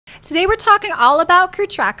Today we're talking all about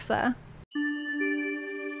Cruetraxa.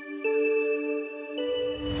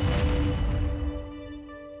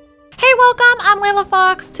 Hey, welcome! I'm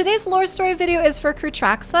LeilaFox. Today's lore story video is for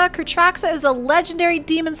Cruetraxa. Cruetraxa is a legendary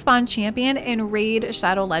demon spawn champion in Raid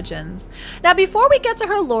Shadow Legends. Now, before we get to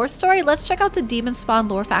her lore story, let's check out the demon spawn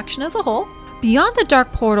lore faction as a whole. Beyond the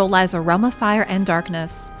dark portal lies a realm of fire and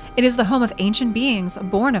darkness. It is the home of ancient beings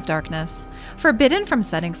born of darkness. Forbidden from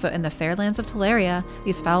setting foot in the fair lands of Teleria,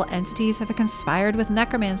 these foul entities have conspired with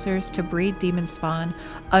necromancers to breed demon spawn,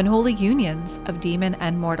 unholy unions of demon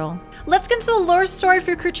and mortal. Let's get into the lore story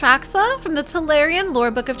for Cruetraxa from the Telerian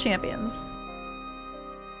Lore Book of Champions.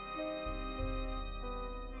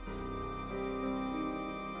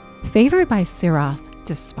 Favored by Siroth,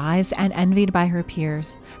 despised and envied by her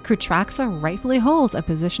peers, Cruetraxa rightfully holds a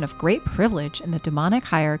position of great privilege in the demonic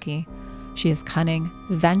hierarchy. She is cunning,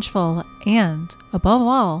 vengeful, and, above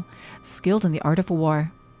all, skilled in the art of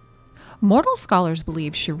war. Mortal scholars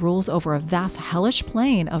believe she rules over a vast hellish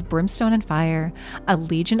plane of brimstone and fire, a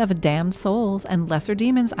legion of damned souls and lesser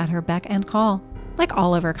demons at her beck and call. Like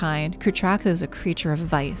all of her kind, Cruetraxa is a creature of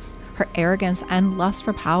vice. Her arrogance and lust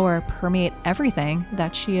for power permeate everything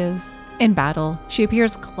that she is. In battle, she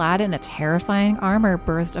appears clad in a terrifying armor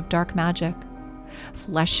birthed of dark magic,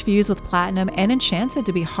 flesh fused with platinum and enchanted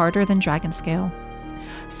to be harder than dragon scale.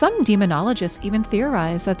 Some demonologists even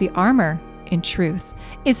theorize that the armor, in truth,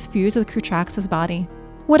 is fused with Cruetraxa's body.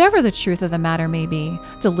 Whatever the truth of the matter may be,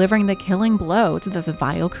 delivering the killing blow to this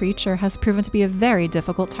vile creature has proven to be a very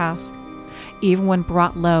difficult task. Even when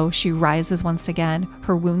brought low, she rises once again,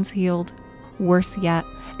 her wounds healed. Worse yet,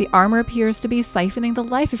 the armor appears to be siphoning the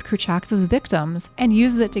life of Cruetraxa's victims and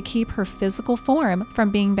uses it to keep her physical form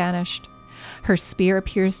from being banished. Her spear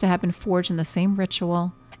appears to have been forged in the same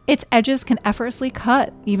ritual. Its edges can effortlessly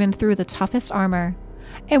cut even through the toughest armor.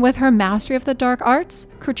 And with her mastery of the dark arts,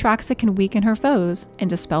 Cruetraxa can weaken her foes and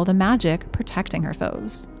dispel the magic protecting her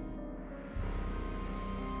foes.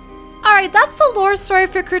 Alright, that's the lore story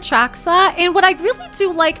for Cruetraxa, and what I really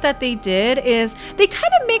do like that they did is they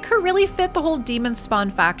kind of make her really fit the whole demon spawn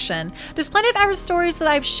faction. There's plenty of other stories that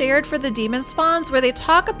I've shared for the demon spawns where they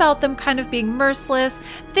talk about them kind of being merciless,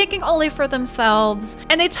 thinking only for themselves,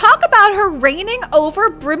 and they talk about her reigning over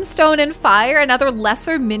brimstone and fire and other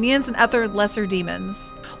lesser minions and other lesser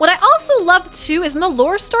demons. What I also love too is in the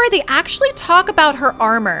lore story, they actually talk about her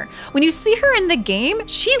armor. When you see her in the game,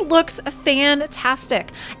 she looks fantastic.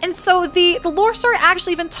 And so the lore story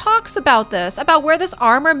actually even talks about this, about where this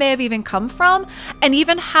armor may have even come from, and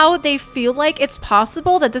even how they feel like it's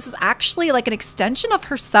possible that this is actually like an extension of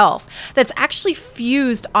herself that's actually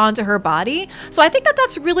fused onto her body. So I think that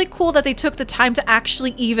that's really cool that they took the time to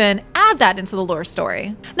actually even add that into the lore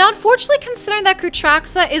story. Now, unfortunately, considering that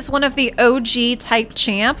Cruetraxa is one of the OG type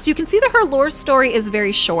champs, you can see that her lore story is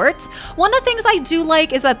very short. One of the things I do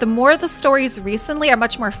like is that the more the stories recently are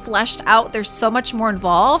much more fleshed out, there's so much more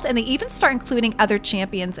involved, and they even start including other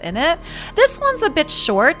champions in it. This one's a bit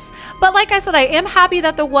short, but like I said, I am happy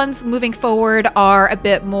that the ones moving forward are a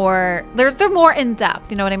bit more, they're more in depth,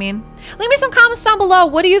 you know what I mean? Leave me some comments down below.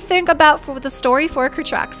 What do you think about the story for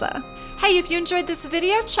Cruetraxa? Hey, if you enjoyed this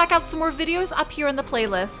video, check out some more videos up here in the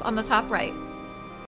playlist on the top right.